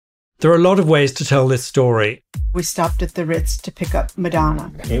There are a lot of ways to tell this story. We stopped at the Ritz to pick up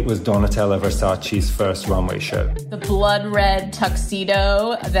Madonna. It was Donatella Versace's first runway show. The blood red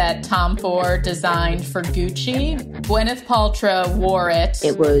tuxedo that Tom Ford designed for Gucci. Gwyneth Paltrow wore it.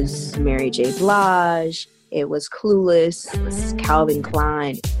 It was Mary J. Blige. It was Clueless. It was Calvin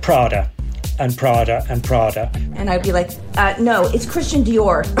Klein. Prada and Prada and Prada. And I'd be like, no, it's Christian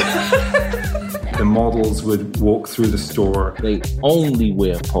Dior. The models would walk through the store. They only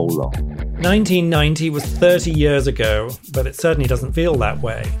wear polo. 1990 was 30 years ago, but it certainly doesn't feel that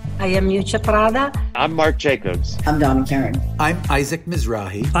way. I am Miuccia Prada. I'm Marc Jacobs. I'm Donna Karan. I'm Isaac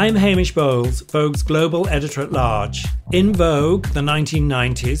Mizrahi. I'm Hamish Bowles, Vogue's global editor-at-large. In Vogue, the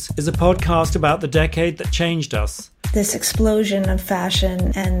 1990s, is a podcast about the decade that changed us. This explosion of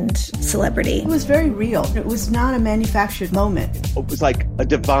fashion and celebrity. It was very real. It was not a manufactured moment. It was like a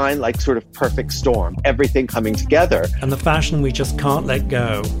divine, sort of perfect storm. Everything coming together. And the fashion we just can't let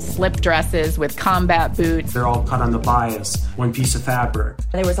go. Slip dresses with combat boots. They're all cut on the bias, one piece of fabric.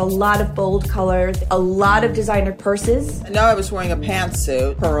 There was a lot of bold colors, a lot of designer purses. Now I was wearing a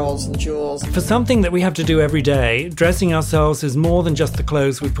pantsuit, pearls and jewels. For something that we have to do every day, dressing ourselves is more than just the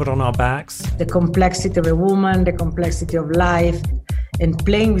clothes we put on our backs. The complexity of a woman, the complexity of life, and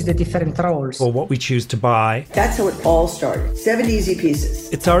playing with the different roles. Or what we choose to buy. That's how it all started. 7 easy pieces.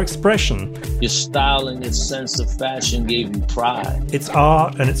 It's our expression. Your style and your sense of fashion gave you pride. It's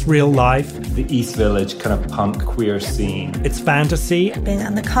art and it's real life. The East Village kind of punk queer scene. It's fantasy. Being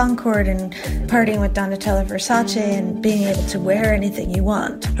on the Concord and partying with Donatella Versace and being able to wear anything you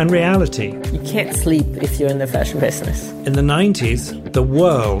want. And reality. You can't sleep if you're in the fashion business. In the 90s, the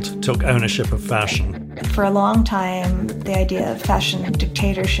world took ownership of fashion. For a long time, the idea of fashion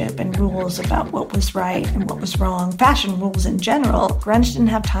dictatorship and rules about what was right and what was wrong, fashion rules in general, grunge didn't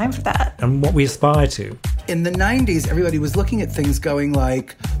have time for that. And what we aspire to. In the 90s, everybody was looking at things going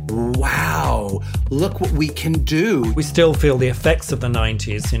like, wow, look what we can do. We still feel the effects of the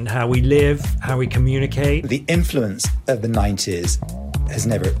 90s in how we live, how we communicate. The influence of the 90s has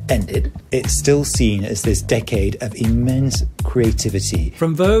never ended. It's still seen as this decade of immense creativity.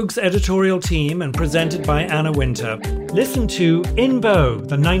 From Vogue's editorial team and presented by Anna Winter, listen to In Vogue,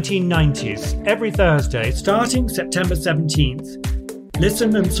 the 1990s, every Thursday starting September 17th.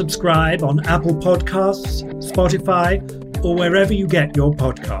 Listen and subscribe on Apple Podcasts, Spotify, or wherever you get your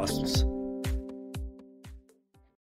podcasts.